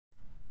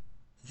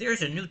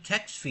There's a new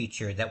text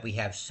feature that we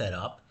have set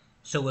up,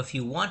 so if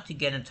you want to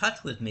get in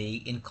touch with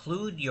me,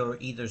 include your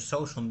either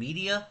social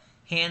media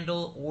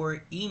handle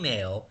or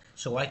email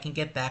so I can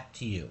get back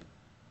to you.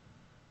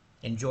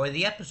 Enjoy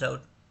the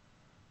episode.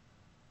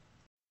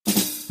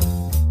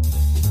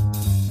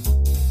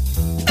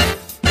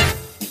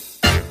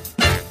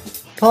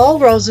 Paul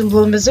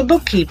Rosenblum is a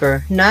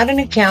bookkeeper, not an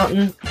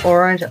accountant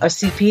or a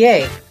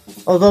CPA.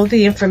 Although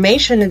the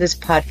information in this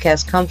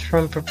podcast comes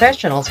from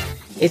professionals,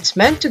 it's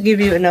meant to give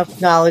you enough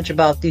knowledge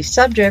about these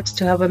subjects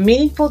to have a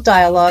meaningful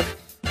dialogue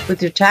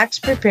with your tax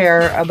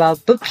preparer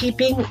about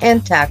bookkeeping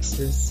and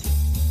taxes.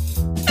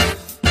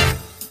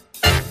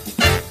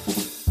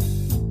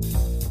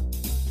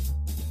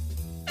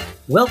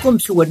 Welcome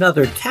to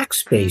another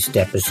tax-based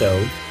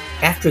episode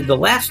after the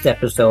last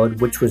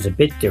episode, which was a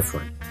bit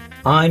different.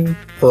 I'm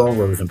Paul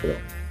Rosenblum.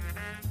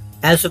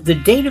 As of the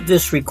date of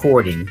this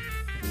recording,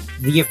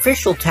 the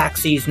official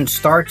tax season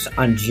starts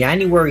on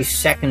January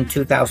 2nd,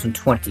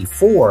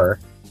 2024,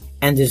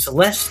 and is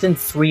less than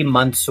 3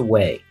 months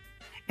away.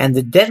 And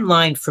the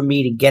deadline for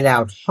me to get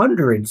out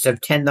hundreds of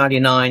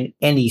 1099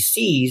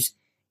 NECs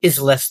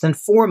is less than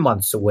 4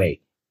 months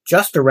away,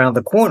 just around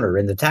the corner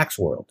in the tax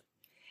world.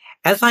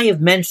 As I have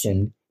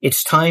mentioned,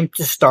 it's time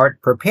to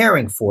start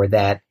preparing for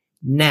that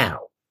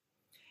now.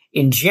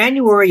 In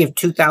January of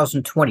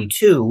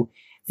 2022,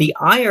 the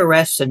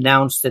IRS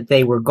announced that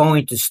they were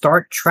going to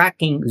start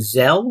tracking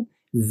Zelle,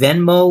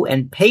 Venmo,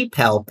 and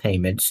PayPal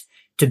payments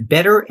to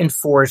better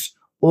enforce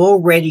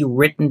already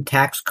written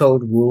tax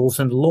code rules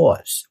and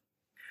laws.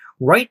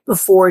 Right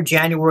before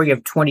January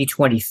of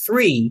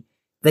 2023,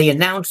 they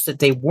announced that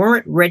they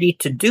weren't ready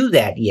to do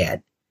that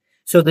yet,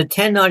 so the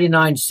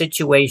 1099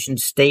 situation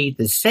stayed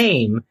the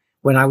same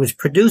when I was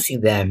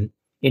producing them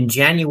in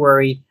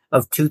January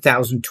of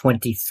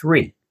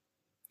 2023.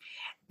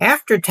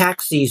 After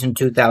tax season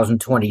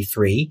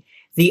 2023,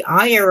 the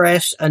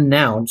IRS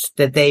announced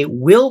that they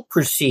will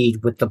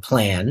proceed with the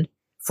plan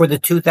for the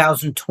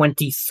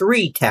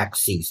 2023 tax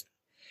season.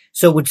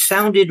 So it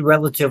sounded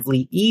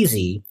relatively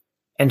easy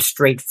and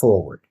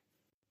straightforward.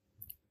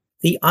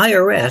 The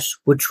IRS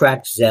would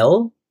track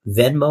Zelle,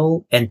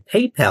 Venmo, and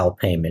PayPal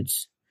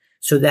payments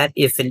so that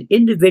if an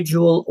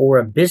individual or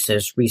a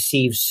business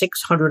receives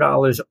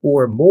 $600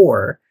 or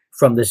more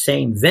from the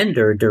same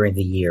vendor during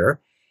the year,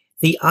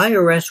 the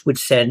IRS would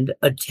send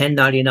a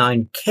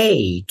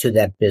 1099-K to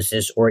that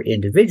business or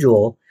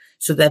individual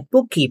so that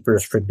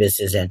bookkeepers for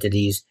business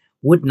entities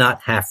would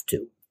not have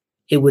to.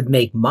 It would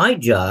make my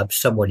job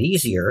somewhat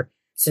easier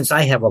since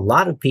I have a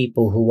lot of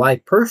people who I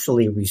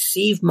personally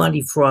receive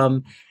money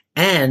from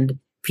and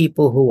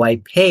people who I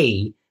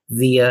pay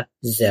via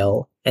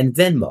Zelle and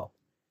Venmo.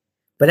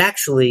 But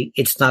actually,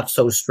 it's not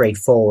so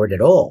straightforward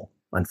at all,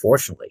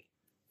 unfortunately.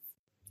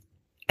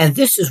 And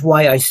this is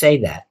why I say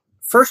that.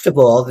 First of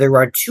all, there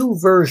are two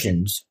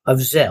versions of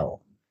Zelle.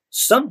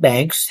 Some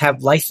banks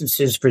have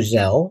licenses for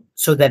Zelle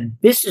so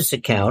that business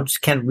accounts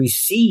can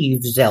receive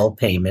Zelle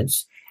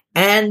payments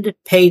and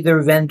pay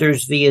their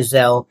vendors via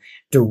Zelle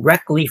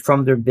directly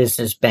from their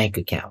business bank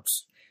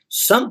accounts.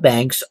 Some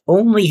banks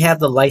only have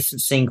the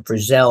licensing for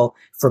Zelle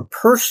for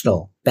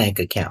personal bank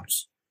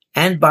accounts.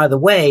 And by the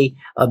way,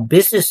 a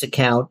business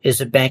account is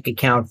a bank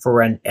account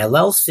for an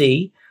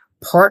LLC,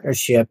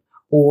 partnership,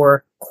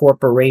 or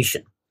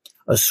corporation.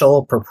 A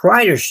sole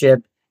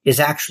proprietorship is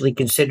actually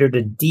considered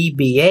a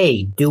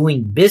DBA,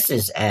 doing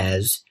business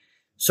as,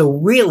 so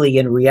really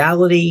in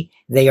reality,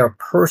 they are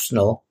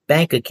personal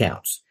bank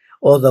accounts,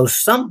 although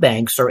some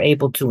banks are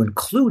able to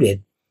include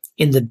it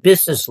in the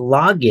business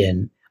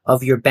login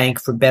of your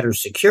bank for better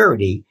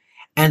security,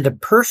 and a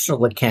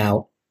personal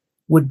account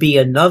would be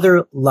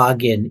another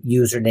login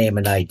username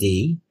and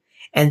ID,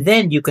 and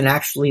then you can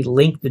actually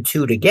link the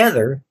two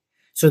together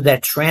so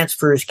that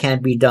transfers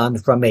can be done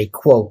from a,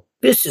 quote,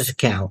 business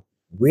account,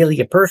 really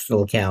a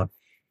personal account,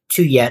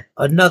 to yet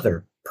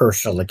another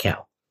personal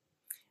account.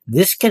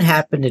 This can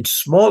happen in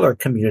smaller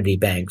community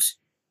banks,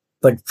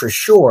 but for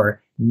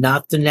sure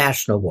not the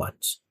national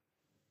ones.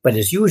 But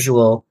as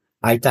usual,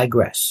 I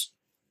digress.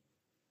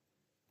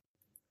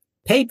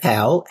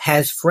 PayPal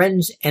has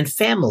friends and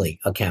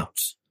family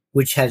accounts,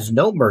 which has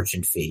no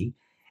merchant fee,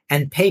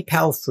 and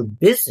PayPal for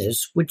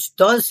Business, which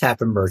does have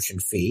a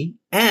merchant fee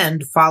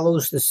and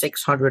follows the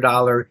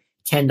 $600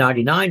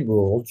 1099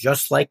 rule,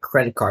 just like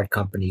credit card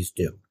companies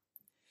do.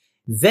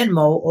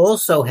 Venmo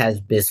also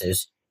has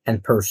business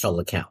and personal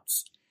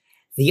accounts.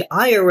 The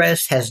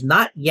IRS has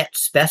not yet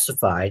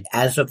specified,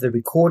 as of the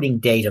recording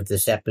date of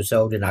this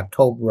episode in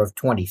October of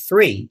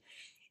 23,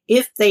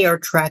 if they are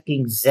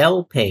tracking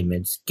Zelle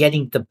payments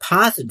getting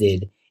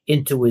deposited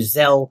into a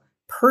Zelle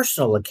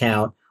personal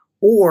account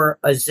or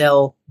a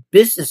Zelle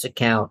business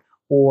account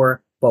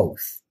or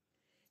both.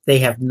 They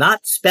have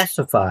not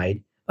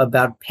specified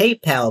about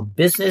PayPal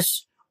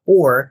business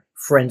or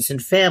friends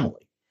and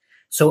family.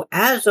 So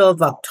as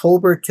of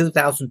October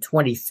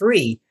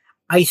 2023,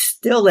 I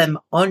still am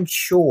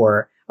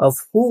unsure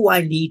of who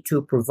I need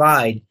to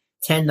provide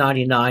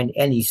 1099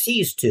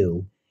 NECs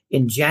to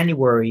in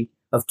January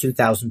of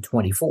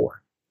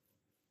 2024.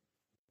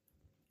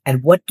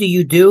 And what do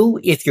you do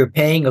if you're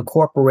paying a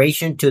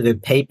corporation to their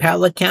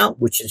PayPal account,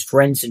 which is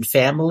friends and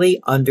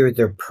family, under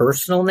their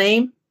personal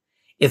name?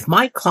 If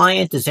my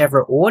client is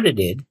ever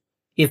audited,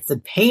 if the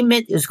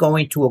payment is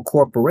going to a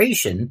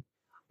corporation,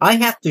 I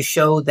have to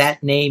show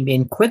that name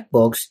in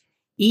QuickBooks,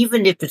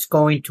 even if it's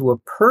going to a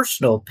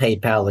personal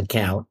PayPal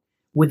account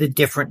with a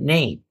different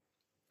name.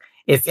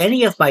 If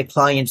any of my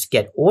clients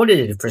get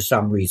audited for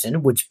some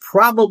reason, which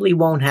probably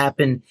won't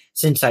happen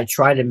since I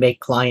try to make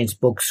clients'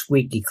 books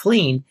squeaky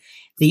clean,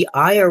 the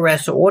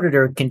IRS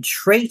auditor can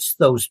trace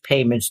those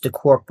payments to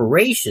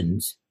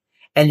corporations,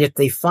 and if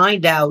they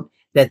find out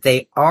that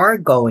they are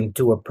going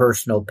to a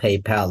personal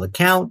PayPal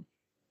account,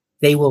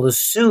 they will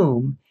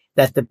assume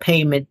that the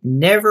payment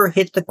never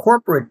hit the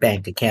corporate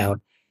bank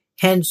account,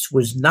 hence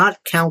was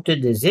not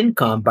counted as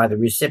income by the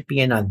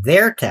recipient on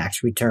their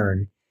tax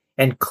return,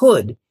 and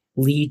could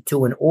lead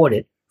to an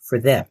audit for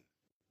them.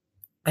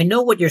 I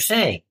know what you're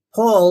saying.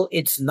 Paul,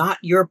 it's not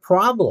your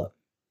problem.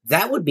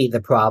 That would be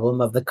the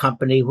problem of the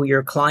company who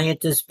your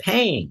client is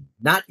paying,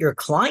 not your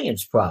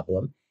client's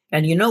problem.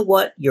 And you know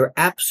what? You're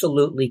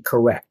absolutely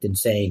correct in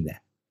saying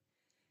that.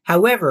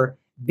 However,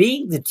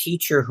 being the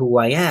teacher who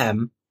I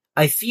am,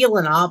 I feel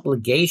an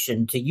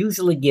obligation to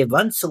usually give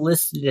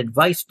unsolicited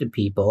advice to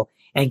people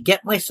and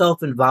get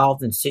myself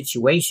involved in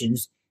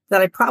situations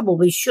that I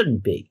probably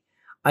shouldn't be.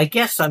 I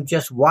guess I'm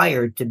just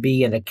wired to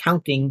be an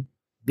accounting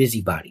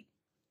busybody.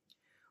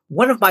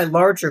 One of my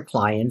larger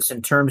clients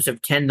in terms of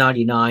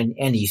 1099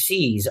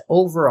 NECs,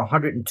 over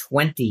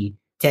 120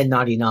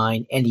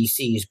 1099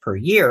 NECs per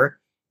year,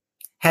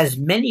 has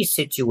many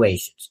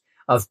situations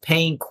of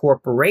paying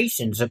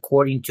corporations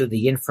according to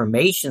the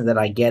information that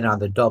I get on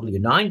the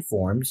W-9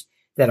 forms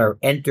that are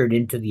entered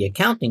into the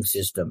accounting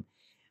system.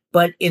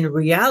 But in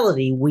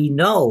reality, we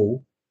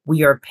know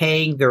we are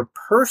paying their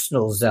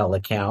personal Zelle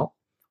account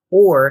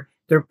or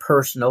their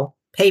personal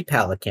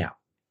PayPal account.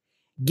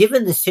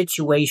 Given the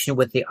situation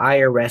with the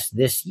IRS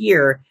this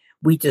year,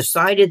 we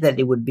decided that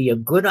it would be a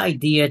good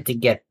idea to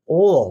get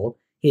all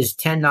his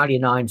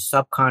 1099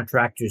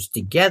 subcontractors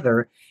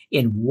together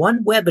in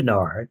one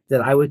webinar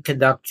that I would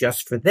conduct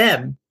just for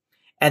them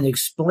and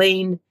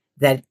explain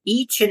that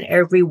each and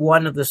every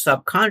one of the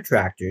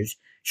subcontractors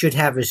should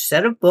have a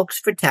set of books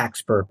for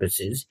tax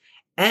purposes,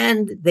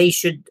 and they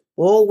should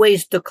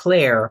always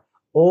declare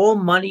all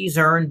monies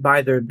earned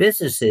by their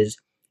businesses,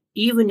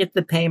 even if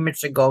the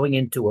payments are going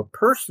into a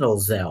personal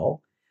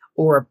Zelle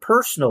or a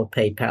personal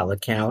PayPal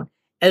account,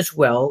 as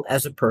well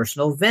as a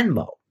personal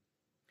Venmo.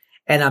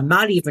 And I'm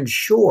not even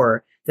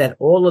sure that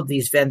all of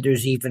these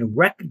vendors even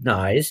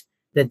recognize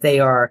that they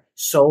are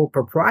sole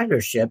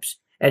proprietorships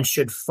and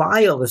should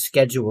file a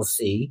Schedule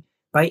C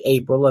by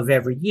April of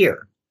every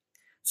year.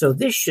 So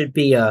this should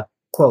be a,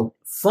 quote,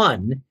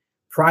 fun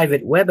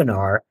private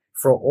webinar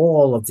for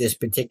all of this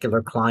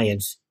particular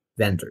client's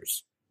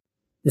vendors.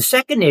 The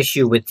second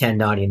issue with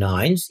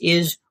 1099s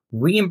is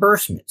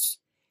reimbursements.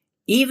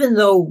 Even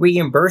though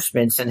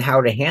reimbursements and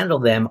how to handle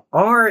them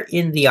are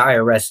in the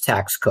IRS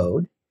tax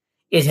code,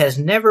 it has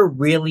never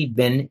really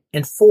been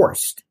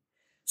enforced.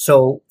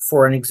 So,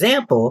 for an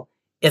example,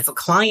 if a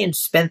client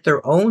spent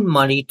their own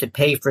money to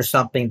pay for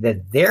something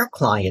that their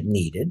client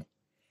needed,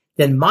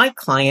 then my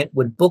client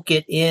would book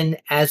it in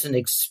as an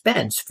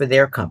expense for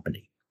their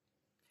company.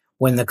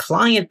 When the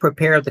client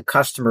prepared the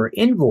customer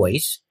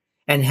invoice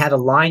and had a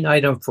line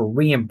item for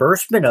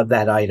reimbursement of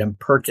that item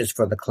purchased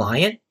for the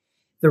client,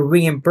 the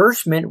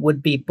reimbursement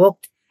would be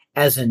booked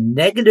as a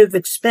negative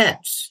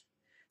expense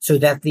so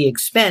that the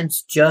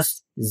expense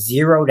just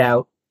zeroed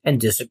out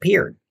and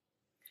disappeared.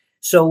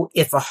 So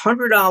if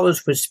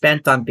 $100 was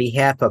spent on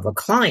behalf of a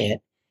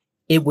client,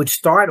 it would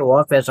start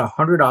off as a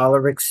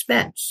 $100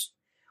 expense.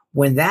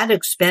 When that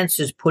expense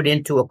is put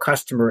into a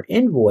customer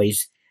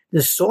invoice,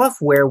 the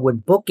software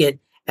would book it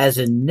as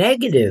a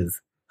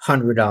negative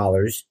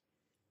 $100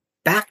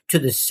 back to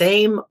the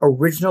same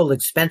original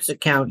expense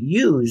account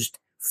used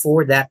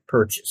for that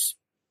purchase.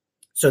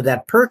 So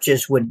that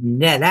purchase would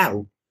net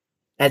out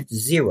at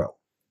zero.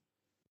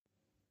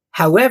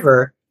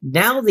 However,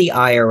 now the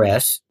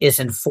IRS is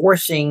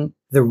enforcing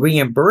the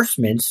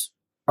reimbursements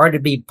are to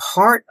be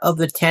part of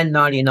the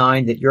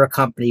 1099 that your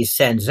company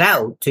sends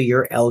out to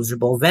your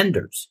eligible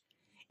vendors.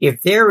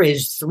 If there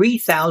is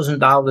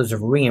 $3,000 of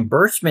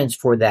reimbursements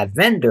for that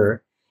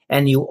vendor,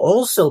 and you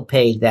also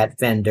paid that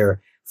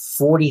vendor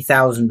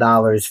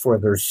 $40,000 for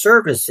their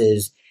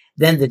services,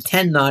 then the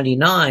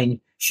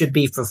 1099 should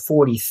be for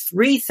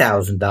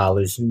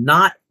 $43,000,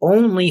 not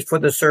only for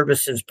the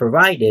services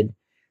provided,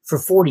 for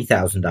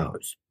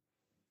 $40,000.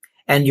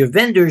 And your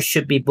vendors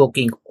should be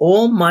booking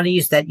all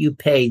monies that you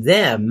pay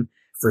them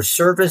for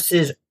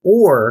services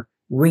or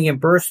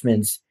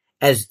reimbursements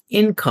as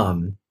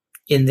income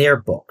in their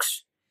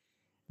books.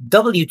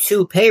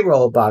 W-2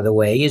 payroll, by the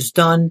way, is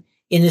done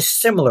in a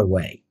similar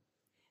way.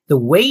 The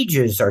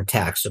wages are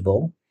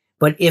taxable,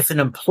 but if an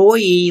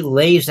employee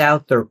lays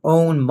out their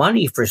own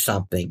money for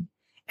something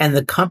and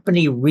the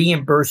company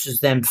reimburses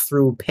them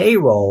through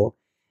payroll,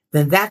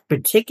 then that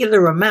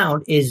particular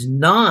amount is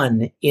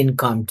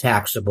non-income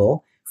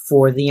taxable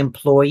for the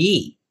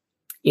employee.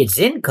 It's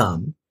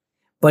income,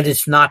 but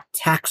it's not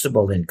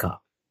taxable income.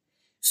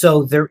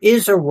 So there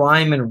is a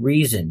rhyme and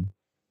reason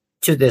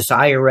to this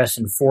IRS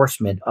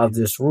enforcement of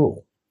this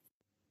rule.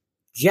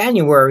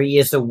 January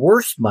is the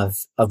worst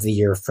month of the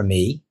year for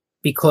me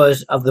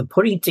because of the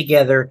putting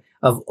together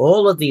of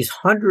all of these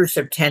hundreds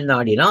of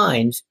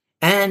 1099s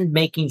and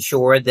making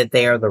sure that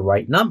they are the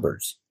right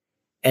numbers.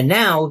 And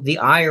now the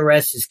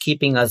IRS is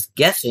keeping us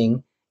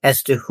guessing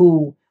as to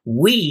who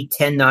we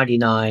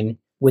 1099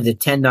 with a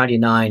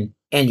 1099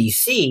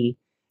 NEC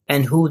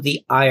and who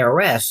the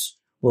IRS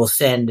will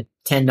send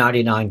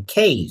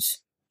 1099Ks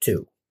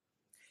to.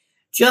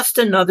 Just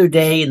another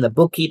day in the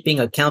bookkeeping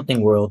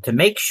accounting world to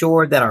make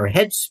sure that our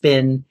heads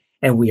spin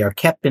and we are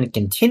kept in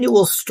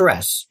continual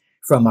stress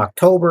from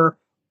October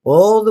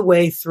all the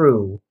way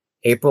through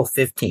April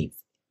 15th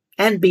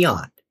and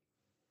beyond.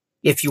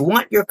 If you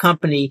want your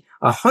company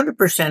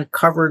 100%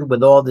 covered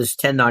with all this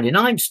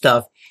 1099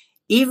 stuff,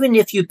 even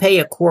if you pay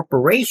a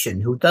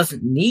corporation who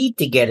doesn't need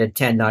to get a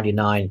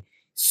 1099,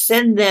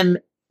 send them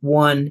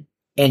one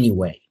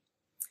anyway.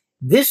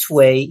 This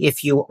way,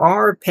 if you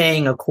are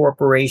paying a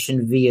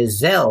corporation via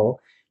Zelle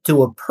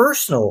to a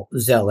personal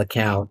Zelle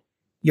account,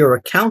 your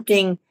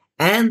accounting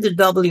and the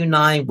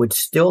W-9 would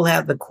still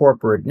have the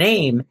corporate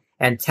name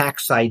and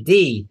tax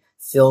ID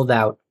filled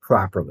out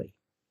properly.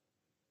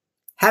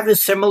 Have a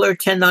similar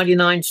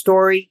 1099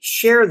 story?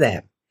 Share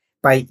them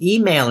by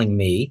emailing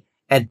me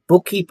at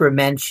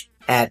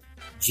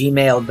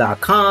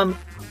bookkeepermensch@gmail.com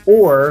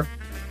or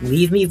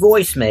leave me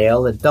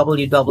voicemail at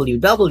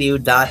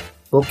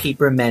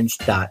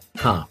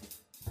www.bookkeepermensch.com.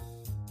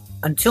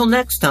 Until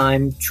next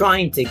time,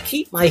 trying to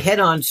keep my head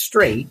on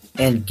straight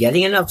and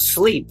getting enough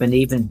sleep and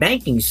even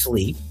banking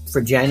sleep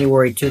for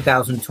January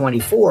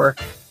 2024,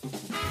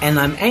 and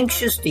I'm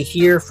anxious to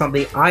hear from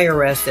the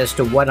IRS as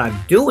to what I'm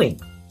doing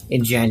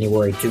in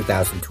January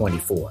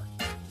 2024.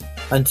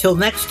 Until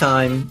next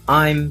time,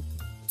 I'm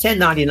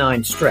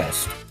 1099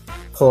 Stressed,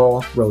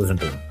 Paul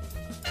Rosenblum.